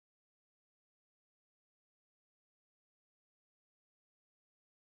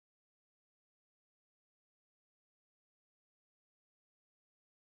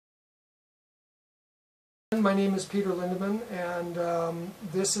My name is Peter Lindemann, and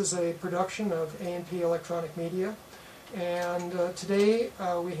this is a production of A&P Electronic Media. And today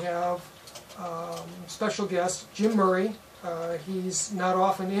we have special guest Jim Murray. He's not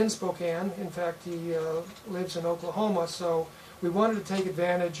often in Spokane. In fact, he lives in Oklahoma, so we wanted to take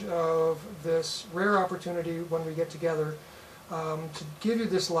advantage of this rare opportunity when we get together to give you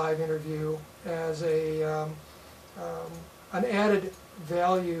this live interview as an added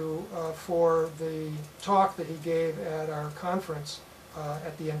value for the talk that he gave at our conference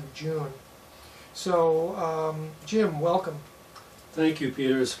at the end of June. So, Jim, welcome. Thank you,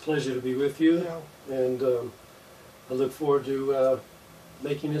 Peter. It's a pleasure to be with you, and I look forward to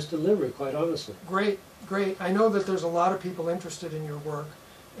making this delivery, quite honestly. Great, great. I know that there's a lot of people interested in your work,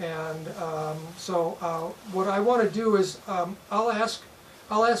 and so what I want to do is I'll ask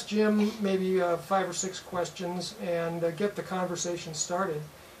Jim maybe 5 or 6 questions and get the conversation started,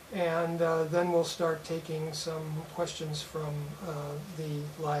 and then we'll start taking some questions from the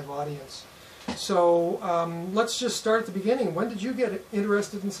live audience. So let's just start at the beginning. When did you get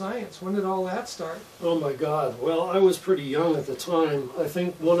interested in science? When did all that start? Oh my God. Well, I was pretty young at the time. I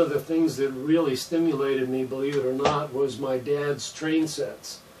think one of the things that really stimulated me, believe it or not, was my dad's train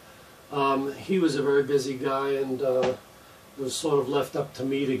sets. He was a very busy guy, and it was sort of left up to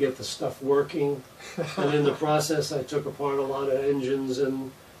me to get the stuff working. And in the process, I took apart a lot of engines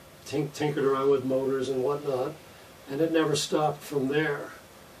and tinkered around with motors and whatnot. And it never stopped from there.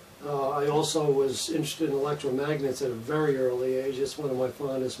 I also was interested in electromagnets at a very early age. It's one of my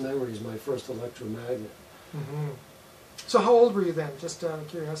fondest memories, my first electromagnet. Mm-hmm. So how old were you then, just out of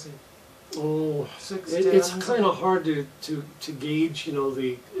curiosity? Oh, 6, it's kind of hard to gauge, you know,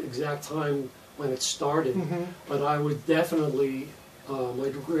 the exact time when it started. Mm-hmm. But I would definitely,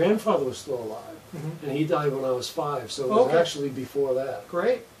 my grandfather was still alive, mm-hmm. and he died when I was 5, so it was actually before that.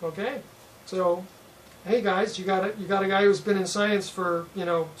 Great, okay. So, hey guys, you got a guy who's been in science for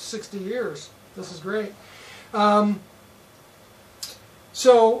 60 years. This is great.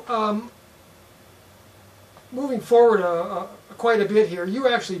 Moving forward quite a bit here, you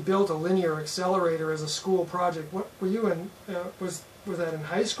actually built a linear accelerator as a school project. What were you in? Was that in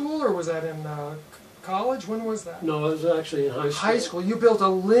high school or was that in college? When was that? No, it was actually in high school. High school. You built a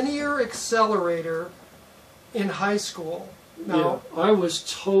linear accelerator in high school. Now, yeah, I was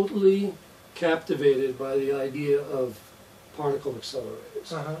totally captivated by the idea of particle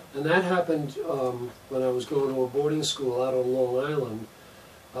accelerators. And that happened when I was going to a boarding school out on Long Island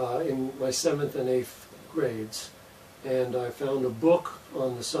in my 7th and 8th grades. And I found a book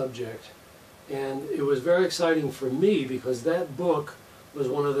on the subject. And it was very exciting for me because that book was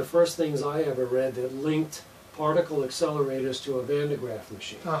one of the first things I ever read that linked particle accelerators to a Van de Graaff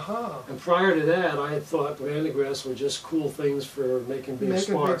machine. And prior to that, I had thought Van de Graaffs were just cool things for making big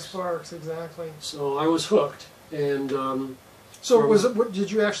sparks. Big sparks, exactly. So I was hooked. And so did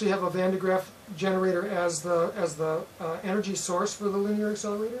you actually have a Van de Graaff generator as the energy source for the linear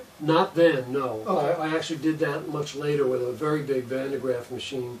accelerator? Not then, no. Okay. I actually did that much later with a very big Van de Graaff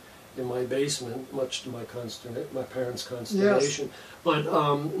machine in my basement, much to my parents' consternation. Yes. But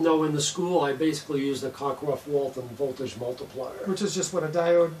no, in the school I basically used a Cockcroft-Walton voltage multiplier. Which is just what, a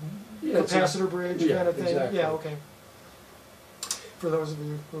diode capacitor bridge kind of thing? Exactly. Yeah, okay. For those of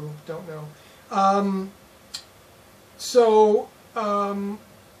you who don't know.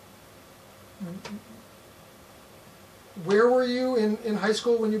 Where were you in high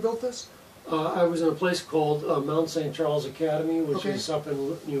school when you built this? I was in a place called Mount St. Charles Academy, which is up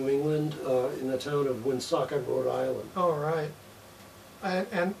in New England, in the town of Woonsocket, Rhode Island. Oh, right.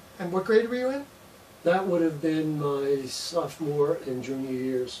 And what grade were you in? That would have been my sophomore and junior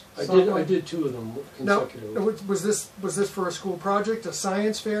years. I did 2 of them consecutively. Now, was this for a school project, a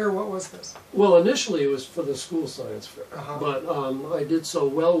science fair? What was this? Well, initially it was for the school science fair, but I did so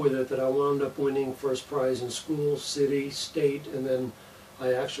well with it that I wound up winning first prize in school, city, state, and then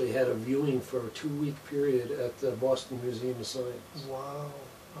I actually had a viewing for a 2-week period at the Boston Museum of Science. Wow,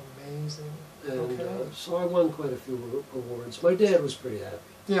 amazing. And so I won quite a few awards. My dad was pretty happy.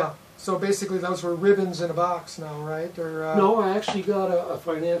 Yeah, so basically those were ribbons in a box now, right? Or no, I actually got a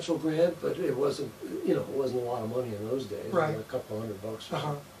financial grant, but it wasn't, it wasn't a lot of money in those days. Right. It was a couple $100 or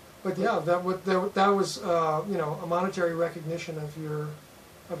something. But yeah, that was a monetary recognition of your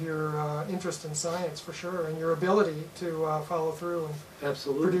interest in science for sure, and your ability to follow through and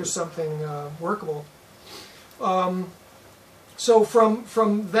produce something workable. So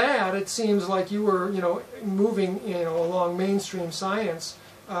from that, it seems like you were moving along mainstream science.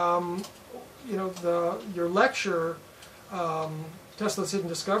 Your lecture, Tesla's Hidden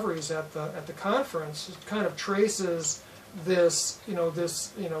Discoveries at the conference, kind of traces this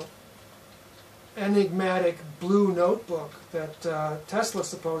enigmatic blue notebook that Tesla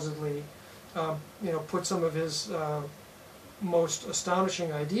supposedly, put some of his most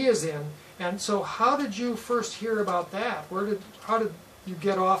astonishing ideas in. And so, how did you first hear about that? How did you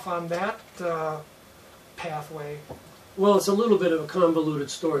get off on that pathway? Well, it's a little bit of a convoluted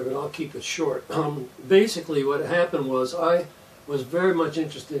story, but I'll keep it short. Basically, what happened was I was very much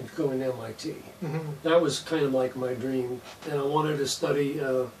interested in going to MIT. Mm-hmm. That was kind of like my dream, and I wanted to study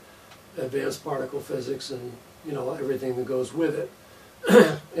advanced particle physics and everything that goes with it.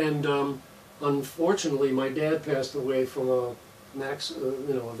 And unfortunately, my dad passed away from a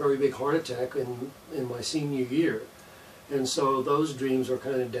very big heart attack in my senior year, and so those dreams were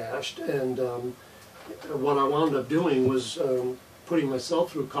kind of dashed. And what I wound up doing was putting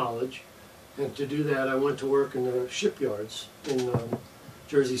myself through college, and to do that I went to work in the shipyards in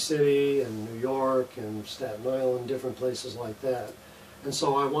Jersey City and New York and Staten Island, different places like that. And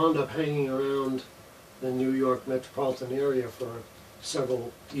so I wound up hanging around the New York metropolitan area for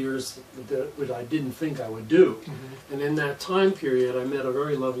several years that I didn't think I would do. Mm-hmm. And in that time period I met a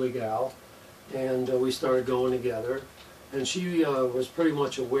very lovely gal, and we started going together. And she was pretty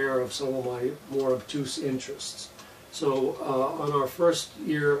much aware of some of my more obtuse interests. So on our first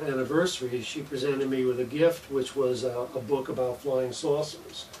year anniversary, she presented me with a gift, which was a book about flying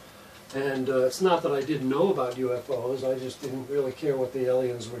saucers. And it's not that I didn't know about UFOs, I just didn't really care what the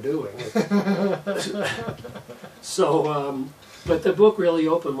aliens were doing. So, but the book really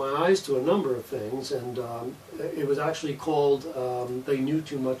opened my eyes to a number of things, and it was actually called They Knew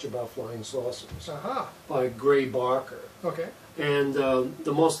Too Much About Flying Saucers by Gray Barker. Okay. And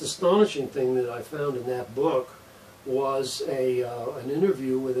the most astonishing thing that I found in that book was an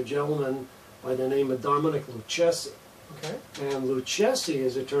interview with a gentleman by the name of Dominic Lucchesi. Okay. And Lucchesi,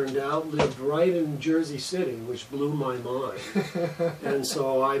 as it turned out, lived right in Jersey City, which blew my mind. And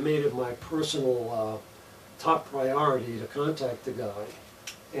so I made it my personal top priority to contact the guy.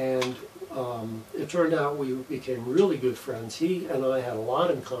 And it turned out we became really good friends. He and I had a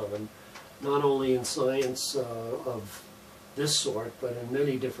lot in common, not only in science of this sort, but in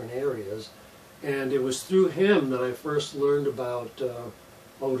many different areas. And it was through him that I first learned about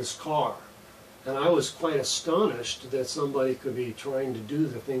Otis Carr. And I was quite astonished that somebody could be trying to do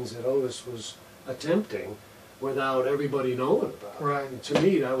the things that Otis was attempting without everybody knowing about it. Right. And to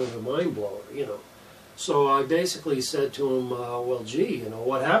me, that was a mind blower, So I basically said to him, well, gee,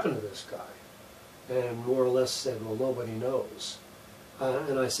 what happened to this guy? And more or less said, well, nobody knows.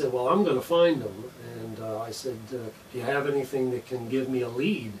 And I said, well, I'm going to find him. And I said, do you have anything that can give me a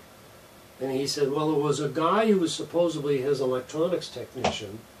lead? And he said, well, there was a guy who was supposedly his electronics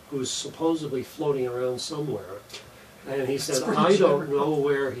technician who was supposedly floating around somewhere. And he said, I don't know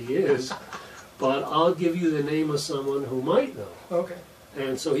where he is, but I'll give you the name of someone who might know. Okay.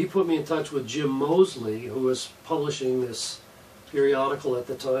 And so he put me in touch with Jim Moseley, who was publishing this periodical at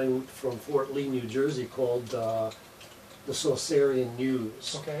the time from Fort Lee, New Jersey, called the Saucerian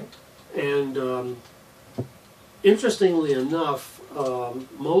News. Okay. And interestingly enough,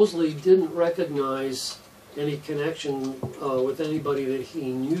 Moseley didn't recognize any connection with anybody that he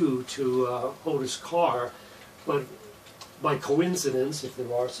knew to Otis Carr, but by coincidence, if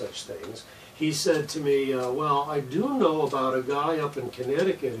there are such things, he said to me, well, I do know about a guy up in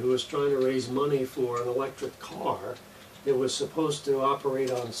Connecticut who was trying to raise money for an electric car that was supposed to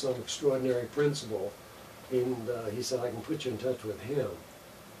operate on some extraordinary principle. And he said, I can put you in touch with him.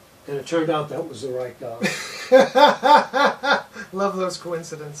 And it turned out that was the right guy. Love those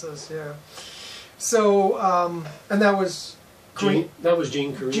coincidences, yeah. So, and that was that was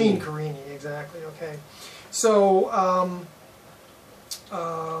Gene Carini. Gene Carini, exactly. Okay. So,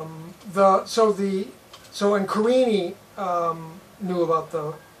 and Carini knew about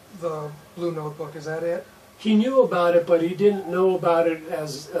the Blue Notebook. Is that it? He knew about it, but he didn't know about it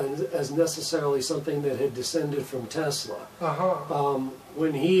as necessarily something that had descended from Tesla. Uh-huh.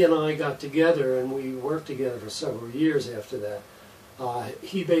 When he and I got together, and we worked together for several years after that,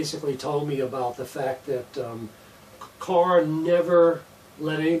 he basically told me about the fact that Carr never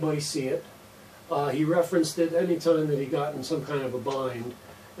let anybody see it. He referenced it any time that he got in some kind of a bind.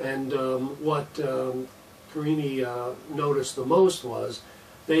 And what Carini noticed the most was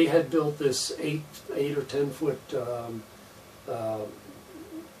they had built this 8 or 10 foot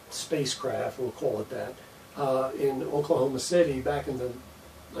spacecraft, we'll call it that, in Oklahoma City back in the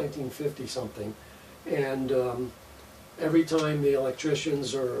 1950 something. And every time the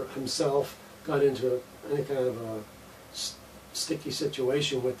electricians or himself got into any kind of a sticky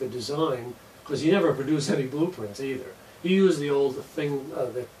situation with the design, because he never produced any blueprints either. He used the old thing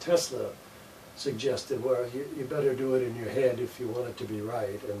that Tesla suggested, where you better do it in your head if you want it to be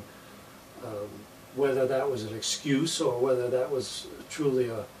right. And whether that was an excuse or whether that was truly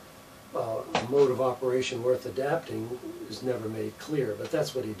a mode of operation worth adapting is never made clear, but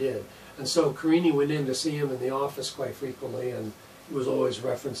that's what he did. And so Carini went in to see him in the office quite frequently, and he was always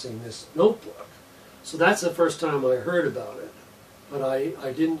referencing this notebook. So that's the first time I heard about it, but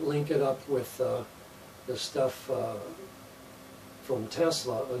I didn't link it up with the stuff from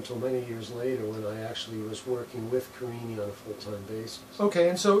Tesla until many years later, when I actually was working with Carini on a full-time basis. Okay,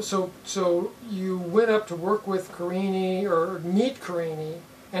 and so you went up to work with Carini, or meet Carini,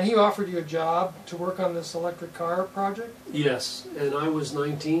 and he offered you a job to work on this electric car project? Yes, and I was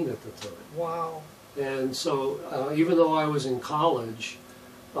 19 at the time. Wow. And so even though I was in college,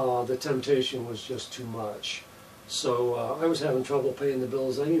 the temptation was just too much. So I was having trouble paying the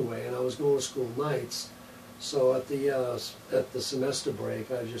bills anyway, and I was going to school nights. So at the semester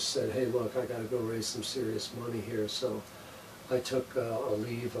break, I just said, hey, look, I got to go raise some serious money here. So I took a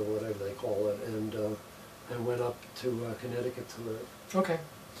leave, or whatever they call it, and I went up to Connecticut to live. Okay.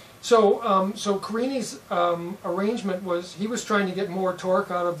 So so Carini's arrangement was, he was trying to get more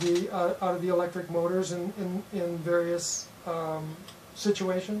torque out of the electric motors in various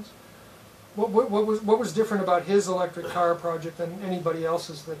situations. What was different about his electric car project than anybody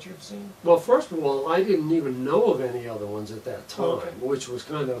else's that you've seen? Well, first of all, I didn't even know of any other ones at that time, Okay. which was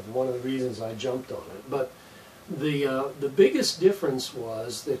kind of one of the reasons I jumped on it. But the biggest difference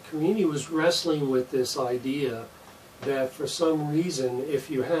was that Carini was wrestling with this idea that for some reason, if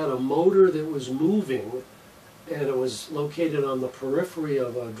you had a motor that was moving and it was located on the periphery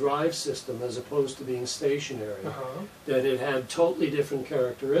of a drive system as opposed to being stationary, that it had totally different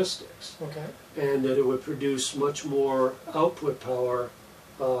characteristics, Okay. and that it would produce much more output power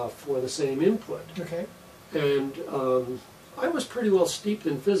for the same input. Okay. And I was pretty well steeped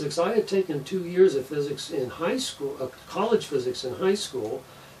in physics. I had taken 2 years of physics in high school, college physics in high school,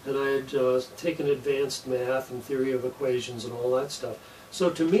 and I had taken advanced math and theory of equations and all that stuff.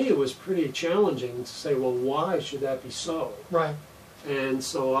 So to me it was pretty challenging to say, well, why should that be so? Right. And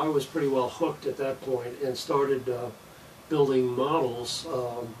so I was pretty well hooked at that point and started building models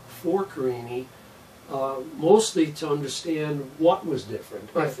for Carini, mostly to understand what was different,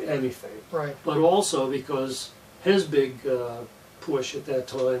 if anything. Right. But also because his big push at that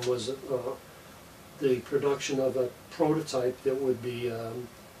time was the production of a prototype that would be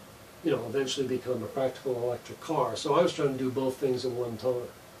eventually become a practical electric car. So I was trying to do both things at one time.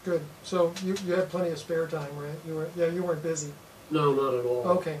 Good. So you had plenty of spare time, right? You weren't busy. No, not at all.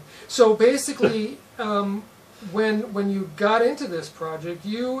 Okay. So basically, when you got into this project,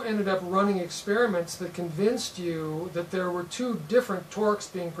 you ended up running experiments that convinced you that there were two different torques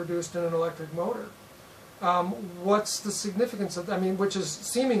being produced in an electric motor. What's the significance of that? I mean, which is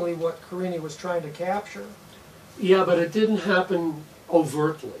seemingly what Carini was trying to capture. Yeah, but it didn't happen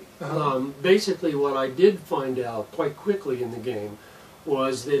overtly. Basically, what I did find out quite quickly in the game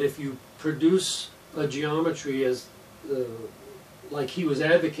was that if you produce a geometry as like he was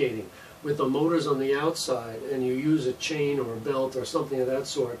advocating, with the motors on the outside, and you use a chain or a belt or something of that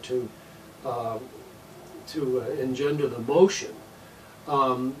sort to engender the motion,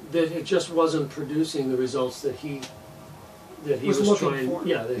 that it just wasn't producing the results that he was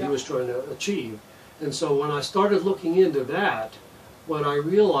trying to achieve. And so when I started looking into that, what I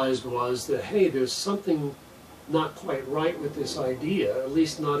realized was that, hey, there's something not quite right with this idea, at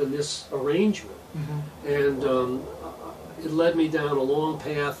least not in this arrangement. And it led me down a long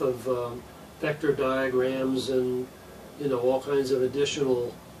path of vector diagrams and all kinds of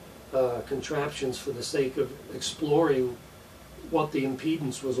additional contraptions for the sake of exploring what the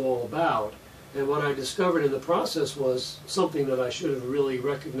impedance was all about. And what I discovered in the process was something that I should have really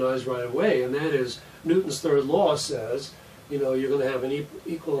recognized right away, and that is Newton's third law says, you're going to have an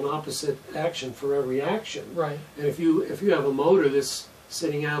equal and opposite action for every action. Right. And if you have a motor that's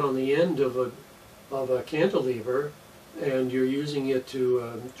sitting out on the end of a cantilever, and you're using it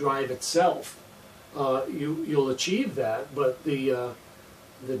to drive itself, you'll achieve that. But the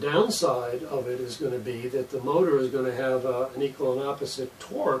downside of it is going to be that the motor is going to have an equal and opposite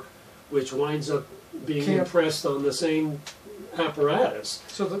torque, which winds up being impressed on the same apparatus.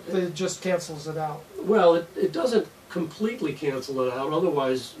 So that it just cancels it out. Well, it doesn't completely cancel it out,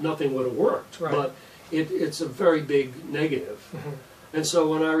 otherwise nothing would have worked. Right. But it's a very big negative. And so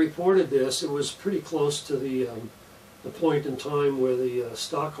when I reported this, it was pretty close to the point in time where the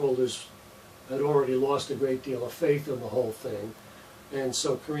stockholders had already lost a great deal of faith in the whole thing. And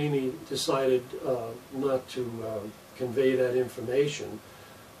so Carini decided not to convey that information.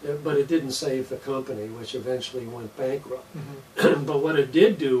 But it didn't save the company, which eventually went bankrupt. But what it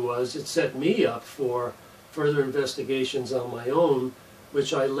did do was it set me up for further investigations on my own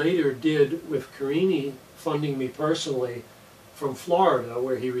which I later did with Carini funding me personally from Florida,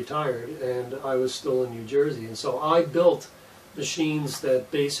 where he retired, and I was still in New Jersey. And so I built machines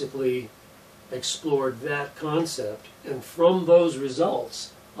that basically explored that concept, and from those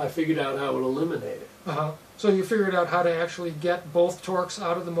results, I figured out how to eliminate it. So you figured out how to actually get both torques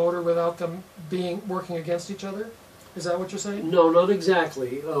out of the motor without them working against each other? Is that what you're saying? No, not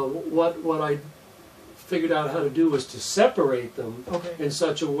exactly. What I figured out how to do was to separate them in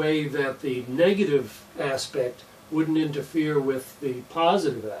such a way that the negative aspect wouldn't interfere with the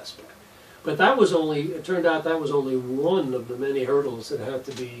positive aspect. But that was only, it turned out that was only one of the many hurdles that had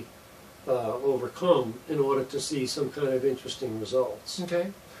to be overcome in order to see some kind of interesting results.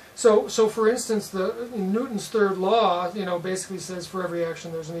 Okay. So for instance, Newton's third law, basically says for every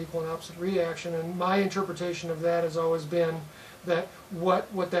action there's an equal and opposite reaction, and my interpretation of that has always been that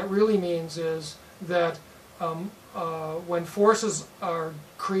what that really means is that when forces are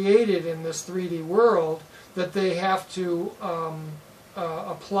created in this 3D world, that they have to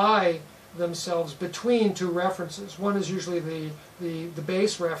apply themselves between two references. One is usually the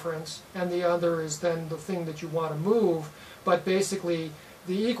base reference, and the other is then the thing that you want to move. But basically,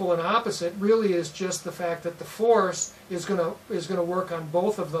 the equal and opposite really is just the fact that the force is going to work on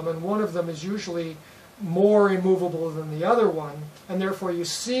both of them, and one of them is usually more immovable than the other one, and therefore you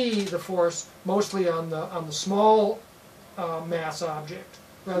see the force mostly on the small mass object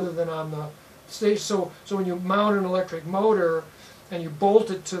rather than on the stage. So when you mount an electric motor and you bolt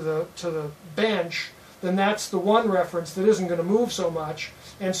it to the bench, then that's the one reference that isn't going to move so much,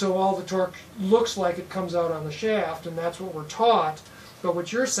 and so all the torque looks like it comes out on the shaft, and that's what we're taught. But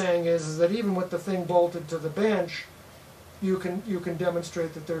what you're saying is that even with the thing bolted to the bench, you can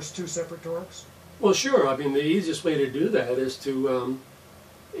demonstrate that there's two separate torques. Well, sure. I mean, the easiest way to do that is to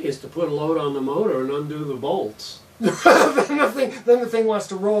put a load on the motor and undo the bolts. then the thing wants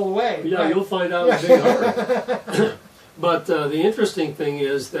to roll away. Yeah, right? You'll find out in a big hurry. But the interesting thing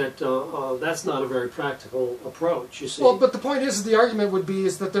is that that's not a very practical approach. You see. Well, but the point is, the argument would be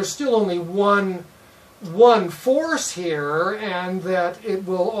is that there's still only one force here, and that it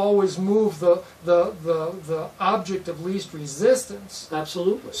will always move the object of least resistance.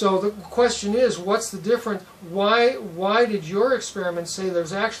 Absolutely. So the question is, what's the difference? Why did your experiment say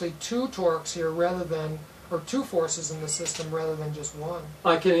there's actually two torques here rather than, or two forces in the system rather than just one?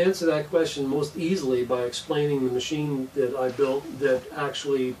 I can answer that question most easily by explaining the machine that I built that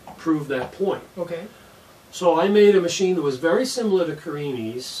actually proved that point. Okay. So I made a machine that was very similar to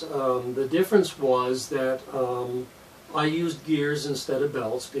Carini's. The difference was that I used gears instead of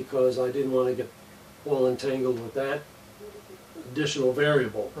belts because I didn't want to get all entangled with that additional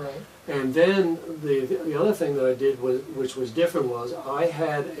variable. Right. And then the other thing that I did, which was different, was I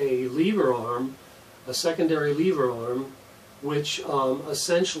had a lever arm, a secondary lever arm, which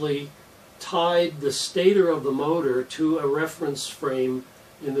essentially tied the stator of the motor to a reference frame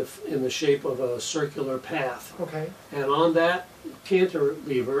in the shape of a circular path. Okay. And on that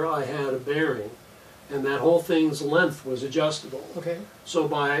cantilever I had a bearing, and that whole thing's length was adjustable. Okay. So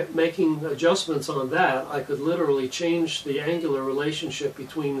by making adjustments on that, I could literally change the angular relationship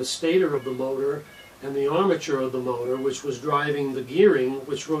between the stator of the motor and the armature of the motor, which was driving the gearing,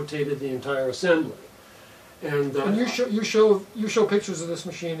 which rotated the entire assembly. And you show pictures of this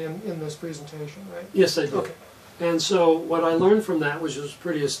machine in this presentation, right? Yes, I did. Okay. And so what I learned from that, which was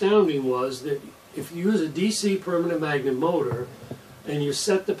pretty astounding, was that if you use a DC permanent magnet motor and you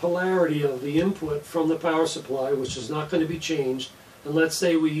set the polarity of the input from the power supply, which is not going to be changed, and let's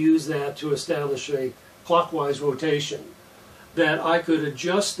say we use that to establish a clockwise rotation, that I could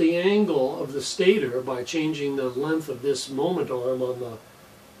adjust the angle of the stator by changing the length of this moment arm on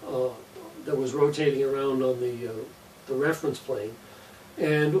the that was rotating around on the reference plane,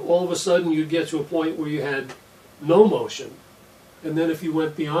 and all of a sudden you'd get to a point where you had no motion, and then if you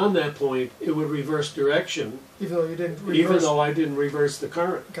went beyond that point, it would reverse direction. Even though you didn't reverse. Even though I didn't reverse the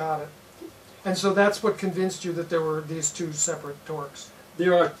current. Got it. And so that's what convinced you that there were these two separate torques.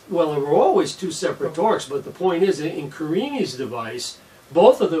 There were always two separate torques, but the point is, in Carini's device,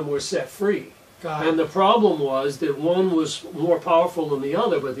 both of them were set free. Got it. And the problem was that one was more powerful than the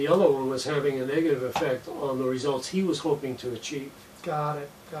other, but the other one was having a negative effect on the results he was hoping to achieve. Got it,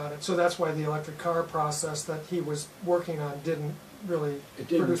 got it. So that's why the electric car process that he was working on didn't really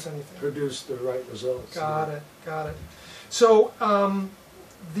produce anything. Produce the right results. Got it, got it. So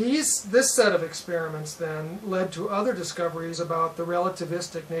this set of experiments then led to other discoveries about the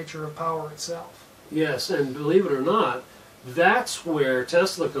relativistic nature of power itself. Yes, and believe it or not, that's where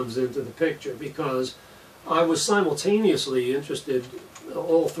Tesla comes into the picture, because I was simultaneously interested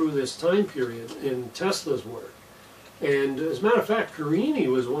all through this time period in Tesla's work. And as a matter of fact, Carini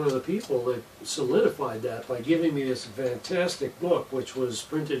was one of the people that solidified that by giving me this fantastic book, which was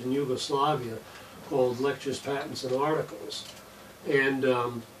printed in Yugoslavia, called Lectures, Patents, and Articles. And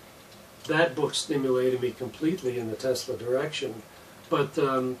that book stimulated me completely in the Tesla direction. But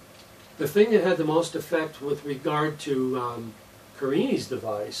the thing that had the most effect with regard to Carini's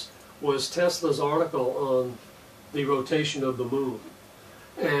device was Tesla's article on the rotation of the moon.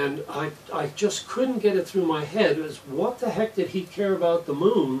 And I just couldn't get it through my head as what the heck did he care about the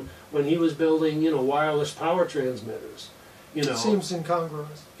moon when he was building, wireless power transmitters? It seems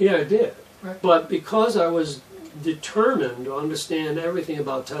incongruous. Yeah, it did. Right. But because I was determined to understand everything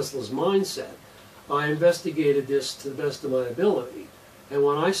about Tesla's mindset, I investigated this to the best of my ability. And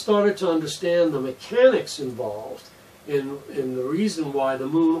when I started to understand the mechanics involved in the reason why the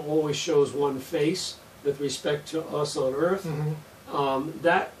moon always shows one face with respect to us on Earth,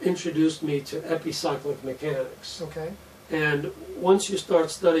 that introduced me to epicyclic mechanics. Okay. And once you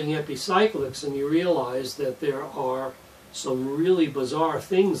start studying epicyclics and you realize that there are some really bizarre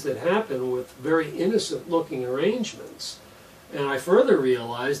things that happen with very innocent looking arrangements, and I further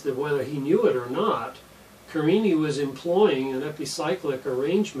realized that whether he knew it or not, Carini was employing an epicyclic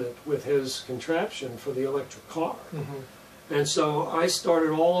arrangement with his contraption for the electric car. And so I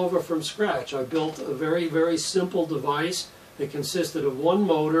started all over from scratch. I built a very, very simple device that consisted of one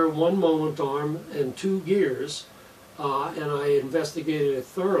motor, one moment arm, and 2 gears, and I investigated it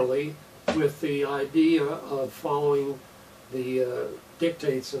thoroughly with the idea of following the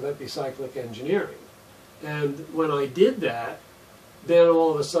dictates of epicyclic engineering. And when I did that, then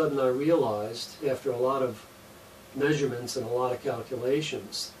all of a sudden I realized, after a lot of measurements and a lot of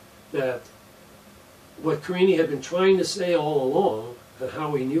calculations, that what Carini had been trying to say all along, and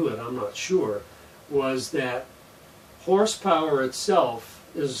how he knew it, I'm not sure, was that horsepower itself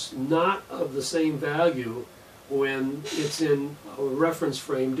is not of the same value when it's in a reference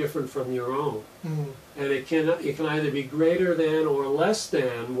frame different from your own. And it can either be greater than or less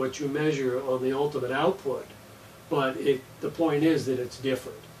than what you measure on the ultimate output, but the point is that it's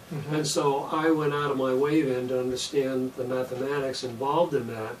different. And so I went out of my way then to understand the mathematics involved in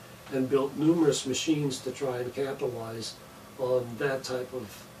that, and built numerous machines to try and capitalize on that type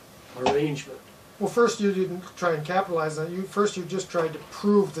of arrangement. Well, first you didn't try and capitalize on it. First you just tried to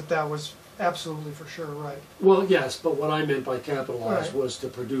prove that that was absolutely for sure right. Well, yes, but what I meant by capitalize Right. was to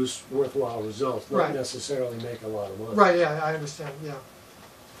produce worthwhile results, not Right. necessarily make a lot of money. Right, yeah, I understand, yeah.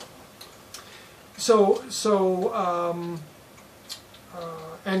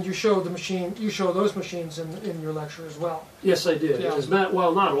 And you show those machines in your lecture as well. Yes, I did. Yeah.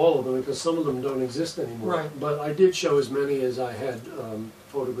 Well, not all of them, because some of them don't exist anymore. Right. But I did show as many as I had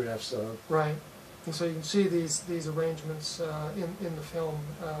photographs of. Right. And so you can see these arrangements in the film,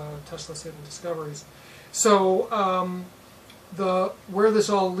 Tesla's Hidden Discoveries. So where this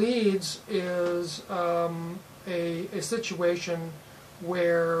all leads is a situation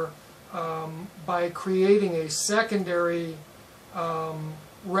where by creating a secondary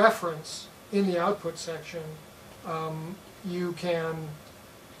reference in the output section, you can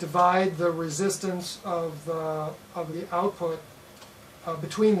divide the resistance of the output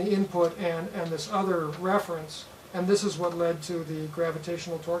between the input and this other reference, and this is what led to the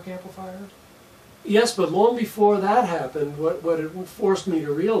gravitational torque amplifier? Yes, but long before that happened, what it forced me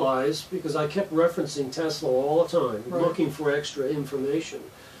to realize, because I kept referencing Tesla all the time, Right. looking for extra information,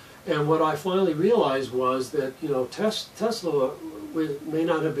 and what I finally realized was that Tesla may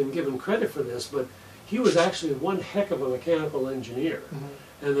not have been given credit for this, but he was actually one heck of a mechanical engineer.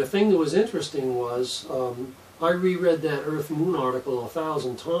 And the thing that was interesting was, I reread that Earth-Moon article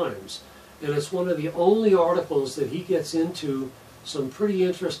 1,000 times, and it's one of the only articles that he gets into some pretty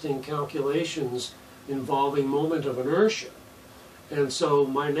interesting calculations involving moment of inertia. And so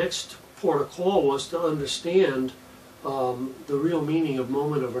my next port of call was to understand the real meaning of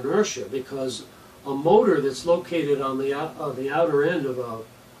moment of inertia, because a motor that's located on the outer end of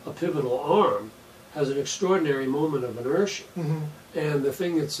a pivotal arm has an extraordinary moment of inertia. And the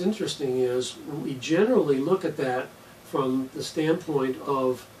thing that's interesting is we generally look at that from the standpoint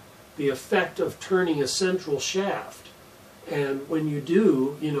of the effect of turning a central shaft. And when you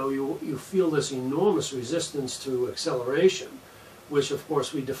do, you feel this enormous resistance to acceleration, which of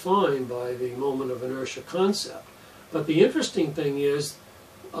course we define by the moment of inertia concept. But the interesting thing is,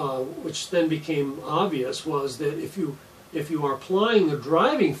 which then became obvious, was that if you are applying a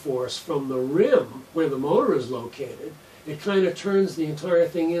driving force from the rim where the motor is located, it kind of turns the entire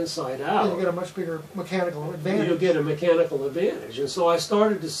thing inside out. And you get a much bigger mechanical advantage. You get a mechanical advantage. And so I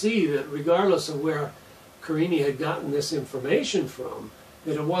started to see that regardless of where Carini had gotten this information from,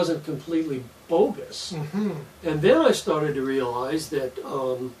 that it wasn't completely bogus. Mm-hmm. And then I started to realize that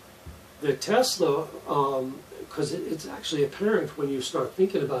that Tesla, because it's actually apparent when you start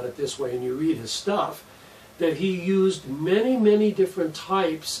thinking about it this way and you read his stuff, that he used many, many different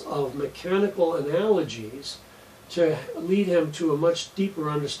types of mechanical analogies to lead him to a much deeper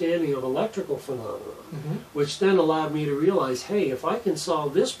understanding of electrical phenomena, Mm-hmm. which then allowed me to realize, hey, if I can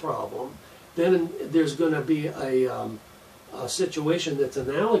solve this problem, then there's going to be a situation that's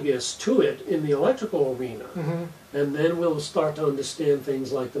analogous to it in the electrical arena. Mm-hmm. And then we'll start to understand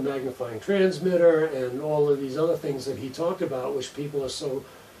things like the magnifying transmitter and all of these other things that he talked about, which people are so,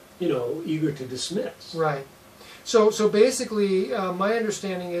 eager to dismiss. Right. So basically, my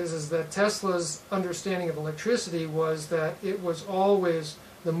understanding is that Tesla's understanding of electricity was that it was always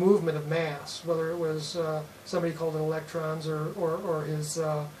the movement of mass, whether it was somebody called it electrons or his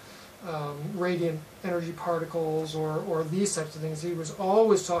radiant energy particles or these types of things. He was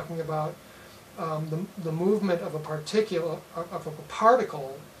always talking about the movement of a particle,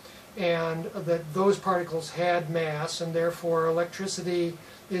 and that those particles had mass, and therefore electricity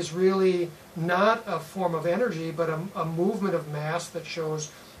is really not a form of energy, but a movement of mass that shows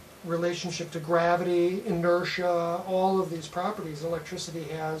relationship to gravity, inertia, all of these properties. Electricity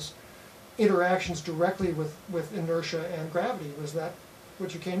has interactions directly with inertia and gravity. Was that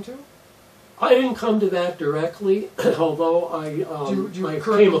what you came to? I didn't come to that directly, although I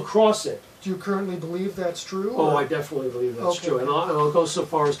came across it. Do you currently believe that's true? Oh, I definitely believe that's Okay. true. And I'll go so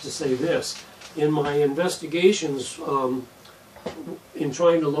far as to say this. In my investigations in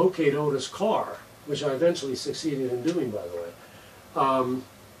trying to locate Otis' car, which I eventually succeeded in doing, by the way,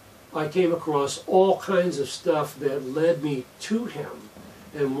 I came across all kinds of stuff that led me to him.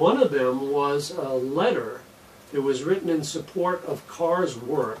 And one of them was a letter that was written in support of Carr's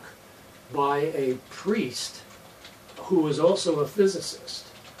work by a priest who was also a physicist.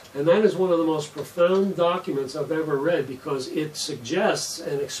 And that is one of the most profound documents I've ever read, because it suggests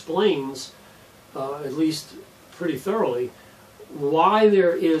and explains, at least pretty thoroughly, why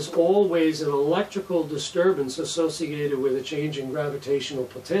there is always an electrical disturbance associated with a change in gravitational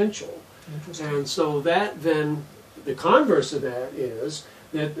potential. And so that then, the converse of that is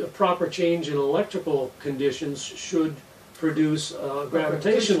that a proper change in electrical conditions should produce a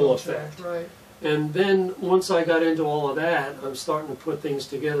gravitational effect. Right. And then once I got into all of that, I'm starting to put things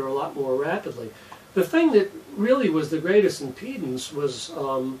together a lot more rapidly. The thing that really was the greatest impedance was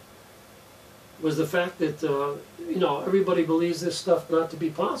the fact that everybody believes this stuff not to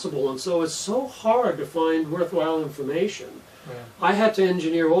be possible, and so it's so hard to find worthwhile information. Yeah. I had to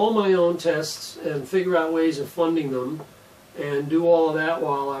engineer all my own tests and figure out ways of funding them, and do all of that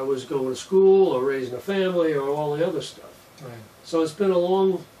while I was going to school or raising a family or all the other stuff. Right. So it's been a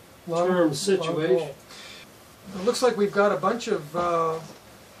long-term situation. It looks like we've got a bunch of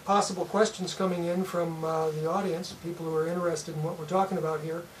possible questions coming in from the audience, people who are interested in what we're talking about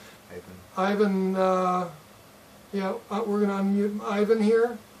here. Ivan, yeah, we're going to unmute Ivan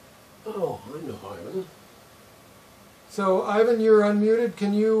here. Oh, I know Ivan. So, Ivan, you're unmuted.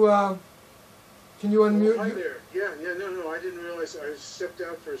 Can you unmute? Hi there. Yeah, no, I didn't realize. I stepped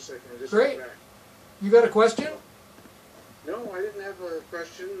out for a second. I just Great. went back. You got a question? No, I didn't have a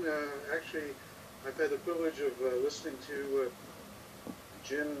question. Actually, I've had the privilege of listening to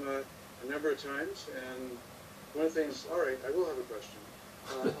Jim a number of times, and one of the things, all right, I will have a question.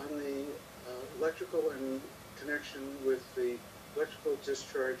 On the electrical and connection with the electrical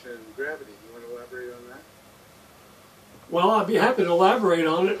discharge and gravity, you want to elaborate on that? Well, I'd be happy to elaborate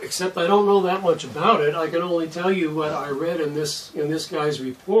on it, except I don't know that much about it. I can only tell you what I read in this guy's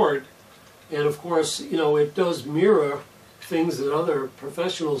report, and of course, it does mirror things that other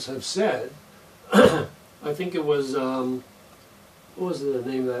professionals have said. I think it was what was the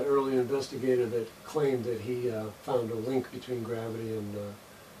name of that early investigator that claimed that he found a link between gravity and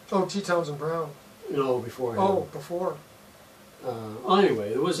Oh, T. Townsend Brown. Before him. Oh, before.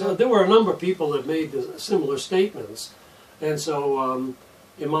 Anyway, there were a number of people that made similar statements, and so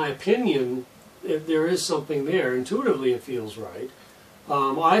in my opinion, there is something there. Intuitively, it feels right.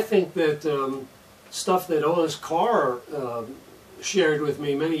 I think that stuff that Otis Carr shared with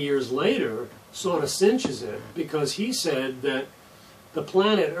me many years later sort of cinches it, because he said that the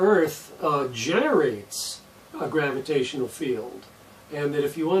planet Earth generates a gravitational field, and that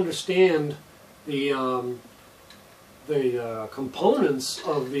if you understand the components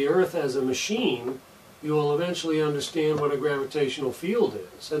of the Earth as a machine, you will eventually understand what a gravitational field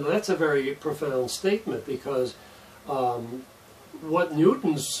is. And that's a very profound statement, because what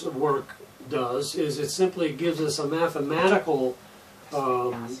Newton's work does is it simply gives us a mathematical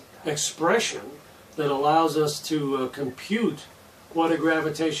expression that allows us to compute what a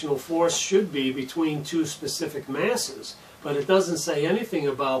gravitational force should be between two specific masses, but it doesn't say anything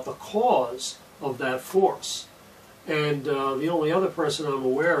about the cause of that force. And the only other person I'm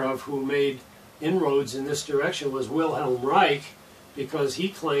aware of who made inroads in this direction was Wilhelm Reich, because he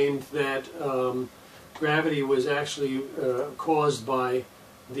claimed that gravity was actually caused by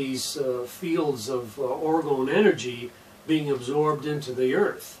these fields of orgone energy being absorbed into the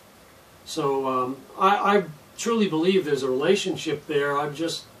Earth. So I truly believe there's a relationship there. I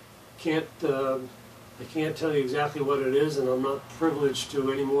just can't I can't tell you exactly what it is, and I'm not privileged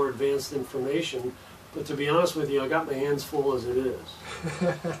to any more advanced information. But to be honest with you, I got my hands full as it is.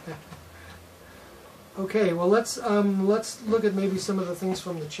 Okay, well let's look at maybe some of the things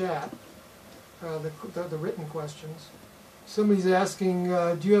from the chat, the written questions. Somebody's asking,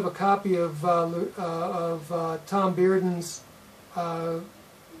 do you have a copy of Tom Bearden's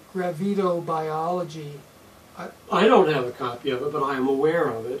Gravitobiology? I don't have a copy of it, but I am aware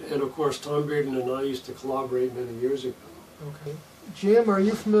of it. And of course, Tom Bearden and I used to collaborate many years ago. Okay. Jim, are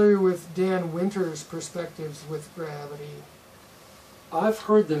you familiar with Dan Winter's perspectives with gravity? I've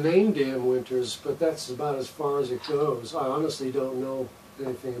heard the name Dan Winters, but that's about as far as it goes. I honestly don't know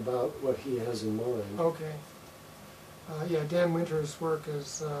anything about what he has in mind. Okay. Yeah, Dan Winter's work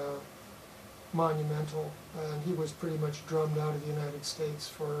is monumental, and he was pretty much drummed out of the United States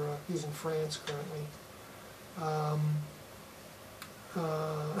for, he's in France currently.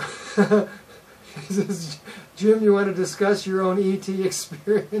 He says, Jim, you want to discuss your own ET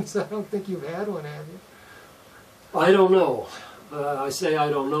experience? I don't think you've had one, have you? I don't know. I say I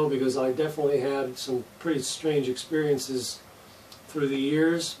don't know because I definitely had some pretty strange experiences through the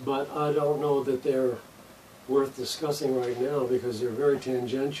years, but I don't know that they're worth discussing right now because they're very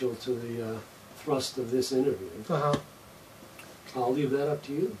tangential to the thrust of this interview. I'll leave that up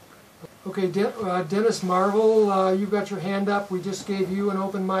to you. Okay, Dennis Marvel, you've got your hand up. We just gave you an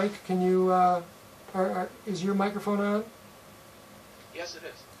open mic. Can you, is your microphone on? Yes, it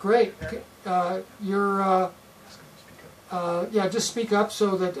is. Great. Yeah, just speak up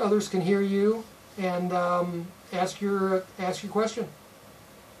so that others can hear you and ask your question.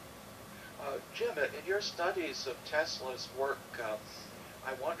 Jim, in your studies of Tesla's work,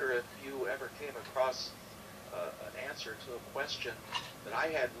 I wonder if you ever came across an answer to a question that I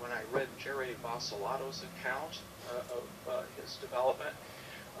had when I read Jerry Vassalato's account of his development.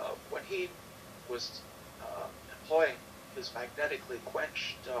 When he was employing his magnetically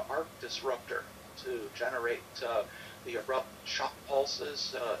quenched arc disruptor to generate the abrupt shock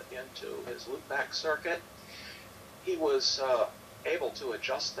pulses into his loopback circuit, he was able to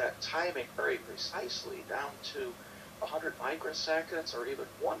adjust that timing very precisely down to 100 microseconds or even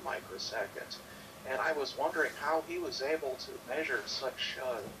 1 microsecond. And I was wondering how he was able to measure such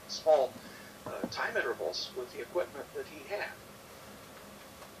small time intervals with the equipment that he had.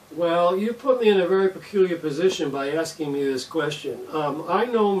 Well, you put me in a very peculiar position by asking me this question. I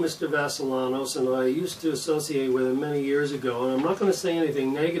know Mr. Vassilanos, and I used to associate with him many years ago, and I'm not going to say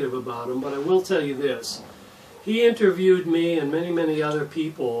anything negative about him, but I will tell you this. He interviewed me and many, many other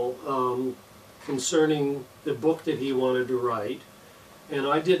people concerning the book that he wanted to write, and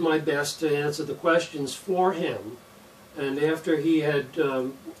I did my best to answer the questions for him. And after he had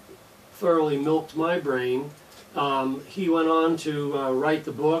thoroughly milked my brain, he went on to write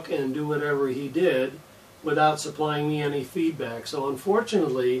the book and do whatever he did without supplying me any feedback. So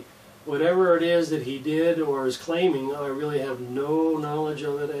unfortunately, whatever it is that he did or is claiming, I really have no knowledge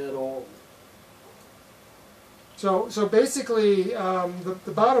of it at all. So basically,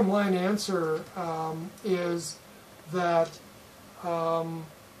 the bottom line answer is that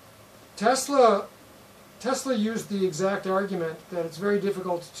Tesla used the exact argument that it's very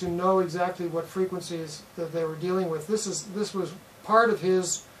difficult to know exactly what frequencies that they were dealing with. This was part of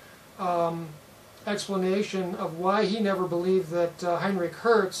his explanation of why he never believed that Heinrich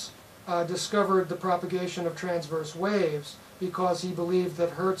Hertz discovered the propagation of transverse waves, because he believed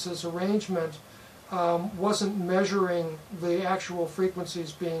that Hertz's arrangement wasn't measuring the actual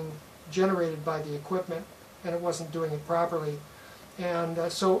frequencies being generated by the equipment, and it wasn't doing it properly. And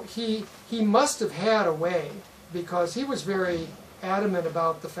so he must have had a way, because he was very adamant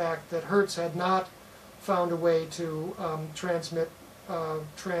about the fact that Hertz had not found a way to transmit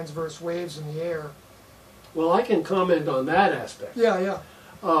transverse waves in the air. Well, I can comment on that aspect. Yeah.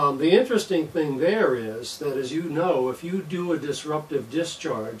 The interesting thing there is that, as you know, if you do a disruptive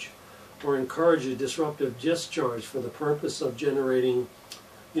discharge or encourage a disruptive discharge for the purpose of generating,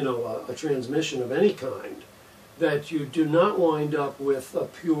 a transmission of any kind, that you do not wind up with a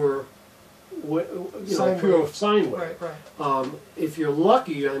pure, sine wave. Right. If you're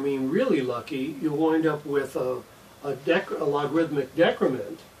lucky, I mean really lucky, you'll wind up with a a logarithmic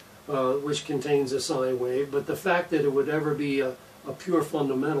decrement, which contains a sine wave, but the fact that it would ever be a pure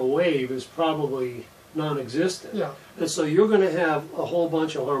fundamental wave is probably non-existent. Yeah. And so you're going to have a whole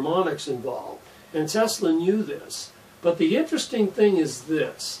bunch of harmonics involved. And Tesla knew this. But the interesting thing is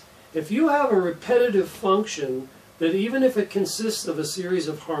this. If you have a repetitive function that even if it consists of a series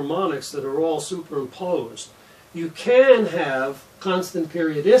of harmonics that are all superimposed, you can have constant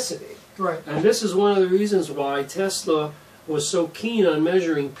periodicity. Right. And this is one of the reasons why Tesla was so keen on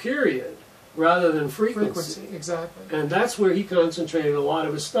measuring period rather than frequency. Exactly. And that's where he concentrated a lot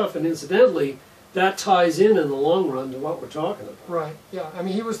of his stuff. And incidentally, that ties in the long run to what we're talking about. Right. Yeah. I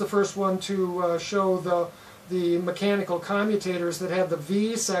mean, he was the first one to show the mechanical commutators that had the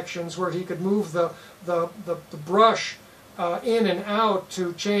V sections where he could move the brush in and out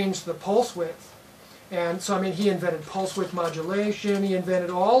to change the pulse width. And so, I mean, he invented pulse width modulation. He invented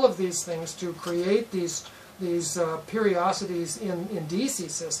all of these things to create these periodicities in DC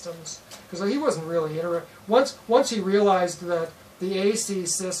systems. Because he wasn't really interested. Once he realized that the AC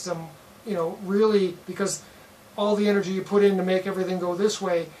system, you know, really, because all the energy you put in to make everything go this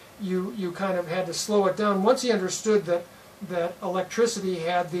way, you kind of had to slow it down. Once he understood that electricity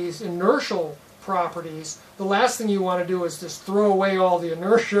had these inertial properties, the last thing you want to do is just throw away all the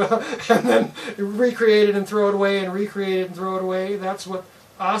inertia and then recreate it and throw it away and recreate it and throw it away. That's what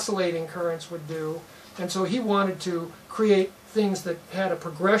oscillating currents would do. And so he wanted to create things that had a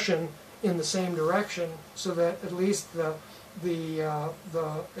progression in the same direction so that at least the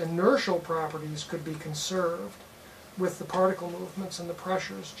inertial properties could be conserved with the particle movements and the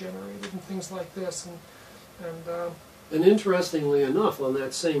pressures generated and things like this. And interestingly enough, on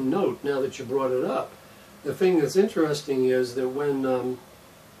that same note, now that you brought it up, the thing that's interesting is that when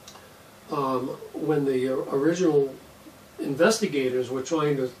the original investigators were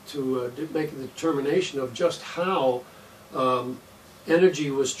trying to make a determination of just how energy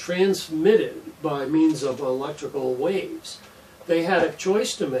was transmitted by means of electrical waves, they had a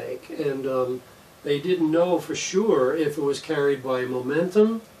choice to make, and they didn't know for sure if it was carried by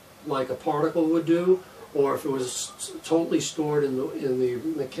momentum, like a particle would do, or if it was totally stored in the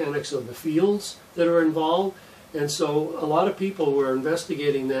mechanics of the fields that are involved. And so a lot of people were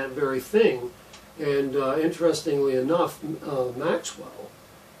investigating that very thing. And interestingly enough, Maxwell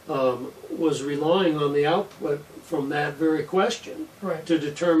was relying on the output from that very question to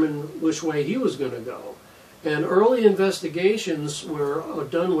determine which way he was going to go. And early investigations were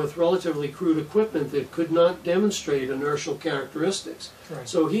done with relatively crude equipment that could not demonstrate inertial characteristics. Right.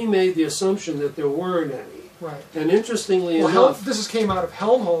 So he made the assumption that there weren't any. Right. And interestingly enough, this came out of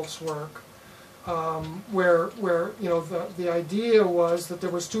Helmholtz's work, where you know the idea was that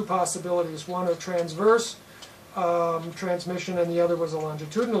there was two possibilities: one a transverse transmission, and the other was a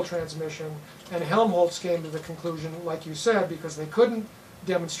longitudinal transmission. And Helmholtz came to the conclusion, like you said, because they couldn't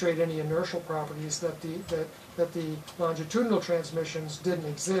demonstrate any inertial properties, that the longitudinal transmissions didn't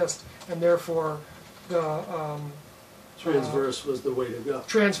exist, and therefore the transverse was the way to go.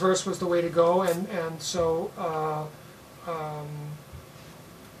 Transverse was the way to go, and so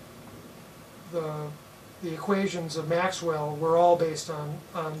the equations of Maxwell were all based on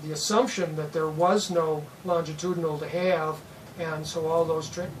the assumption that there was no longitudinal to have, and so all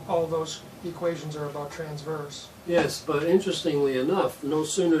those equations are about transverse. Yes, but interestingly enough, no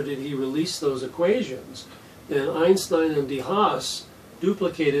sooner did he release those equations than Einstein and de Haas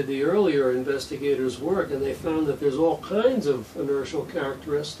duplicated the earlier investigators' work, and they found that there's all kinds of inertial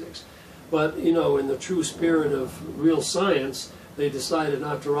characteristics. But, you know, in the true spirit of real science, they decided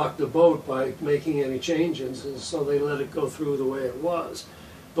not to rock the boat by making any changes, and so they let it go through the way it was.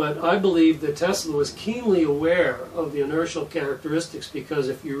 But I believe that Tesla was keenly aware of the inertial characteristics, because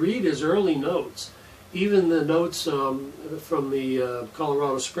if you read his early notes, even the notes from the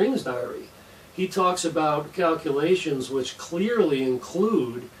Colorado Springs diary, he talks about calculations which clearly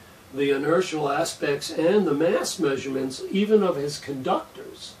include the inertial aspects and the mass measurements, even of his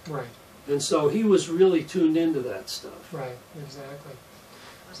conductors. Right. And so he was really tuned into that stuff. Right, exactly.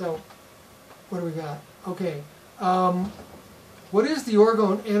 So, what do we got? Okay. What is the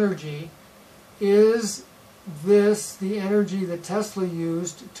orgone energy? Is this the energy that Tesla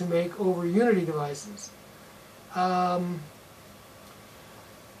used to make over-unity devices? Well,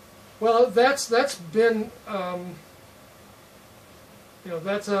 that's been, you know,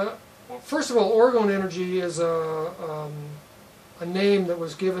 that's a, first of all, orgone energy is a name that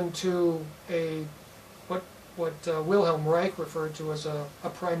was given to what Wilhelm Reich referred to as a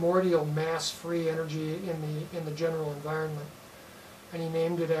primordial mass-free energy in the general environment, and he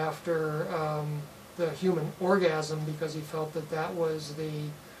named it after the human orgasm because he felt that that was the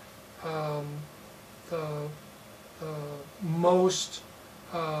most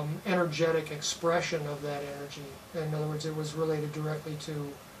energetic expression of that energy. In other words, it was related directly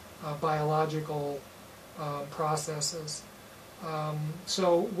to biological processes.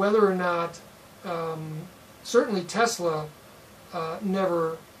 So whether or not, certainly Tesla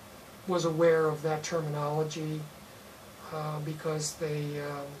never was aware of that terminology because they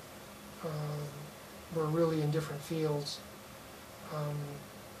were really in different fields.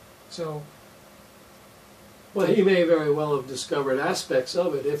 So, well, he may very well have discovered aspects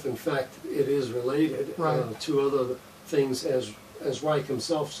of it if, in fact, it is related right. to other things, as Reich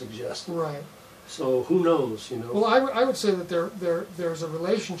himself suggested. Right. So who knows, you know? Well, I would say that there's a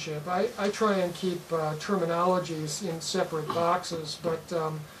relationship. I try and keep terminologies in separate boxes, but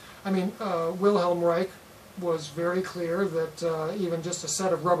I mean, Wilhelm Reich was very clear that even just a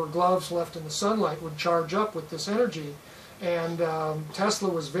set of rubber gloves left in the sunlight would charge up with this energy. And Tesla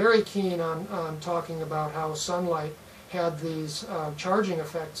was very keen on talking about how sunlight had these charging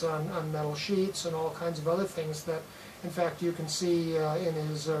effects on metal sheets and all kinds of other things that, in fact, you can see in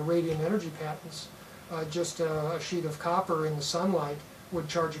his radiant energy patents. Just a sheet of copper in the sunlight would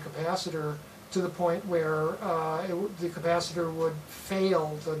charge a capacitor to the point where the capacitor would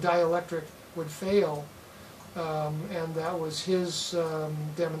fail, the dielectric would fail. And that was his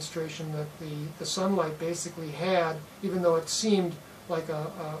demonstration that the sunlight basically had, even though it seemed like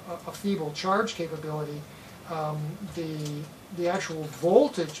a feeble charge capability, the actual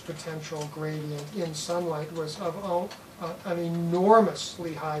voltage potential gradient in sunlight was of an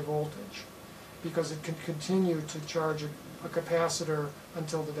enormously high voltage, because it could continue to charge a capacitor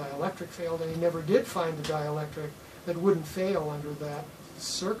until the dielectric failed, and he never did find a dielectric that wouldn't fail under that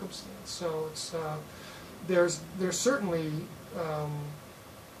circumstance. So it's there's certainly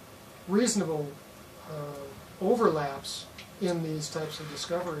reasonable overlaps in these types of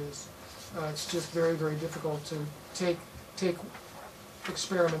discoveries. It's just very, very difficult to take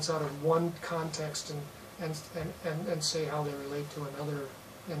experiments out of one context and say how they relate to another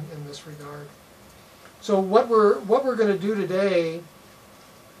in this regard. So what we're going to do today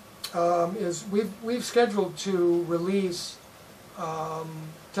is we've scheduled to release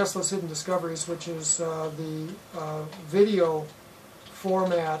Tesla's Hidden Discoveries, which is the video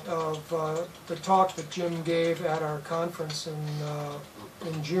format of the talk that Jim gave at our conference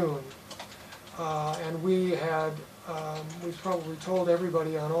in June. And we've probably told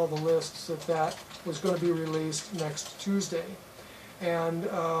everybody on all the lists that was going to be released next Tuesday. And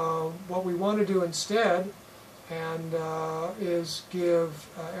what we want to do instead is give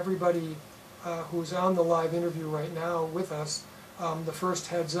everybody who's on the live interview right now with us the first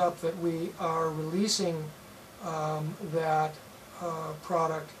heads up that we are releasing that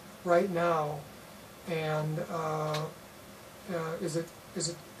product right now. And is it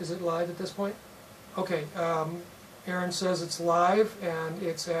live at this point? Okay. Aaron says it's live, and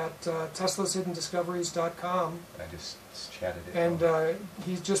it's at teslashidden-discoveries.com. I just chatted it. And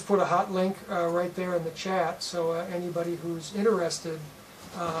he's just put a hot link right there in the chat, so anybody who's interested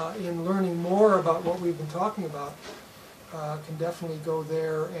in learning more about what we've been talking about can definitely go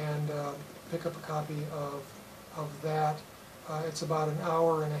there and pick up a copy of that. It's about an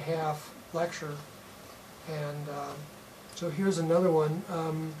hour and a half lecture. And so here's another one.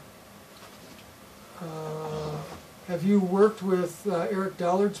 Have you worked with Eric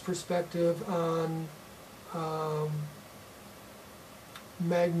Dollard's perspective on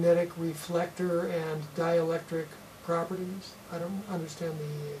magnetic reflector and dielectric properties? I don't understand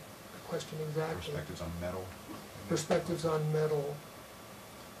the question exactly. Perspectives on metal. Perspectives on metal.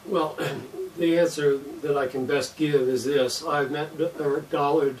 Well, the answer that I can best give is this. I met Eric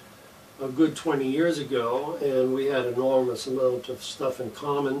Dollard a good 20 years ago, and we had an enormous amount of stuff in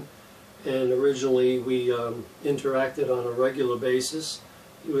common. And originally we interacted on a regular basis.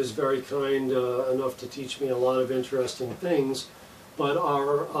 He was very kind enough to teach me a lot of interesting things, but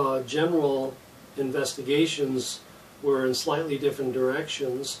our general investigations were in slightly different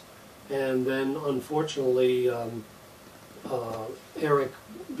directions. And then unfortunately Eric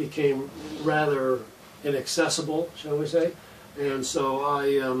became rather inaccessible, shall we say, and so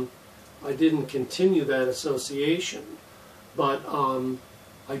I didn't continue that association. But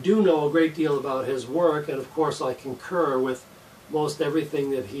I do know a great deal about his work, and of course I concur with most everything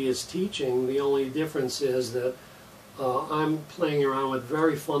that he is teaching. The only difference is that I'm playing around with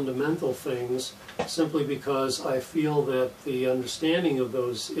very fundamental things simply because I feel that the understanding of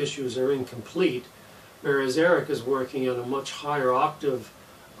those issues are incomplete, whereas Eric is working at a much higher octave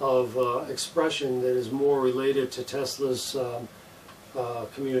of expression that is more related to Tesla's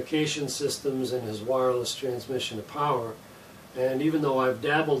communication systems and his wireless transmission of power. And even though I've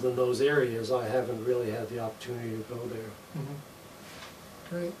dabbled in those areas, I haven't really had the opportunity to go there. Mm-hmm.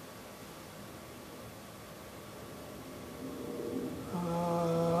 Great.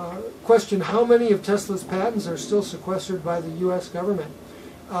 Question, how many of Tesla's patents are still sequestered by the U.S. government?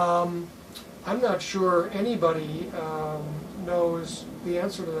 I'm not sure anybody knows the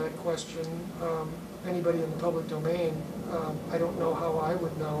answer to that question, anybody in the public domain. I don't know how I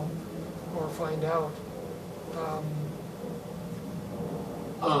would know or find out.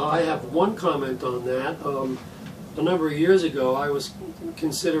 I have one comment on that. A number of years ago, I was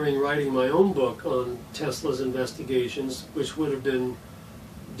considering writing my own book on Tesla's investigations, which would have been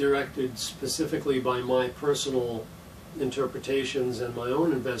directed specifically by my personal interpretations and my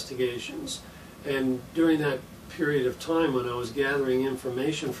own investigations. And during that period of time when I was gathering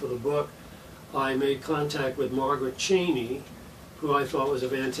information for the book, I made contact with Margaret Cheney, who I thought was a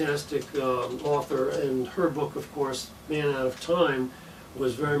fantastic author, and her book, of course, Man Out of Time,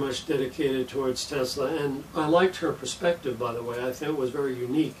 was very much dedicated towards Tesla, and I liked her perspective, by the way. I think it was very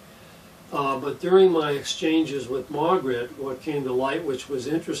unique. But during my exchanges with Margaret, what came to light, which was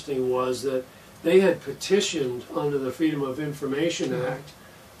interesting, was that they had petitioned under the Freedom of Information Act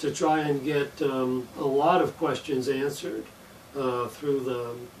to try and get a lot of questions answered through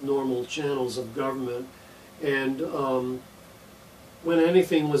the normal channels of government. And when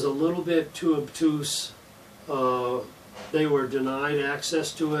anything was a little bit too obtuse, they were denied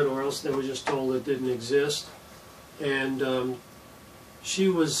access to it, or else they were just told it didn't exist. And she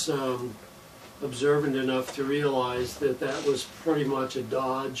was observant enough to realize that that was pretty much a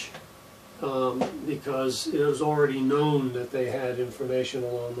dodge, because it was already known that they had information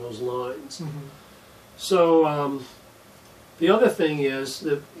along those lines. Mm-hmm. So the other thing is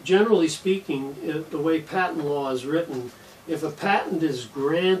that, generally speaking, the way patent law is written, if a patent is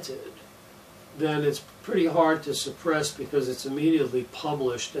granted, then it's pretty hard to suppress because it's immediately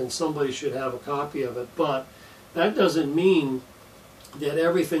published and somebody should have a copy of it. But that doesn't mean that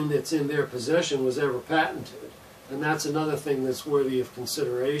everything that's in their possession was ever patented. And that's another thing that's worthy of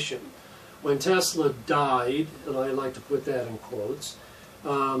consideration. When Tesla died, and I like to put that in quotes,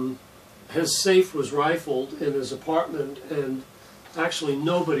 his safe was rifled in his apartment, and actually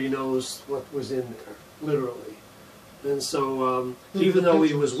nobody knows what was in there, literally. And so even though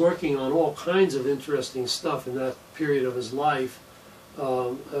he was working on all kinds of interesting stuff in that period of his life,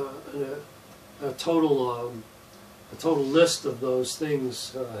 a total list of those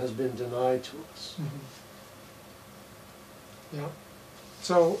things has been denied to us. Mm-hmm. Yeah.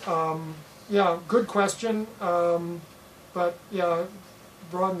 So, yeah, good question. But, yeah,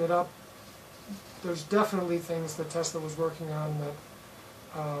 broaden it up. There's definitely things that Tesla was working on that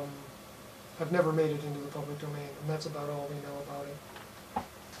have never made it into the public domain, and that's about all we know about it.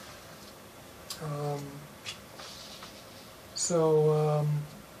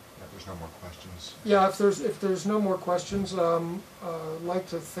 If there's no more questions. Yeah, if there's no more questions, I'd like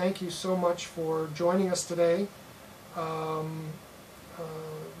to thank you so much for joining us today.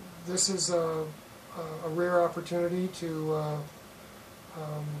 This is a rare opportunity to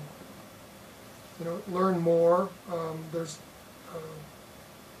learn more.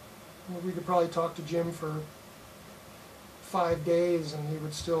 We could probably talk to Jim for 5 days and he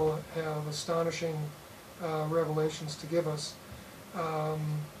would still have astonishing revelations to give us.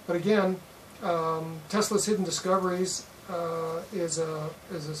 But again, Tesla's Hidden Discoveries is a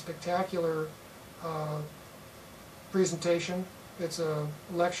spectacular presentation. It's a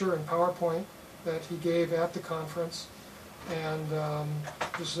lecture in PowerPoint that he gave at the conference, and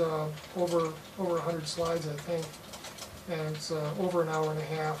there's over 100 slides, I think, and it's over an hour and a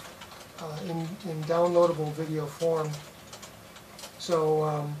half in downloadable video form.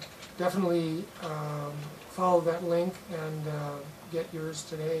 So definitely follow that link and get yours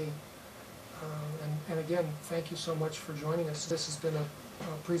today. And again, thank you so much for joining us. This has been a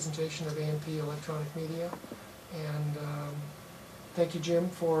presentation of A&P Electronic Media, and thank you, Jim,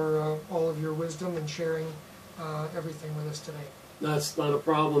 for all of your wisdom and sharing everything with us today. That's not a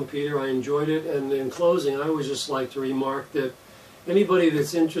problem, Peter. I enjoyed it. And in closing, I would just like to remark that anybody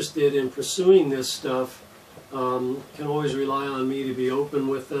that's interested in pursuing this stuff can always rely on me to be open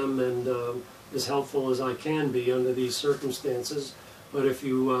with them and as helpful as I can be under these circumstances. But if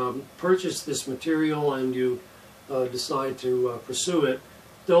you purchase this material and you decide to pursue it,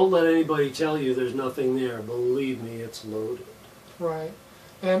 don't let anybody tell you there's nothing there. Believe me, it's loaded. Right.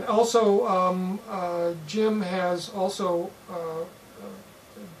 And also, Jim has also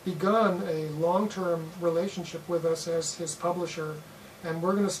begun a long-term relationship with us as his publisher, and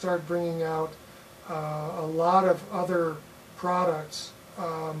we're going to start bringing out a lot of other products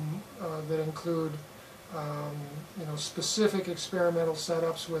that include you know, specific experimental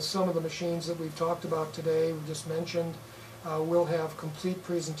setups with some of the machines that we've talked about today, we just mentioned. We'll have complete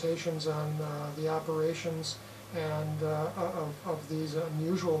presentations on the operations and of these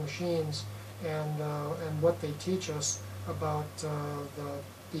unusual machines and what they teach us about the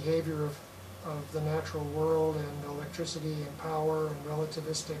behavior of the natural world and electricity and power and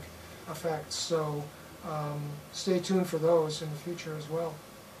relativistic effects. So stay tuned for those in the future as well.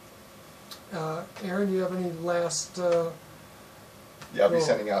 Aaron, do you have any last? Yeah, I'll be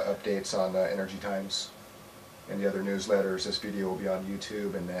sending out updates on Energy Times and the other newsletters. This video will be on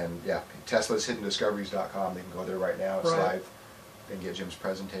YouTube, and then yeah, Tesla's HiddenDiscoveries.com. They can go there right now. It's live. They can get Jim's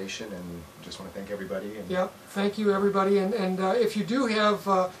presentation, and just want to thank everybody. And yeah, thank you everybody. And if you do have,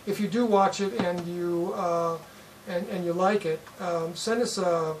 if you do watch it and you like it, send us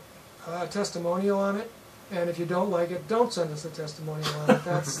a testimonial on it. And if you don't like it, don't send us a testimonial on it.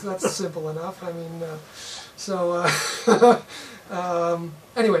 That's simple enough. I mean,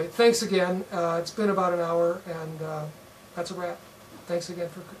 anyway, thanks again. It's been about an hour, and that's a wrap. Thanks again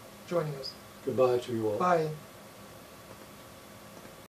for joining us. Goodbye to you all. Bye.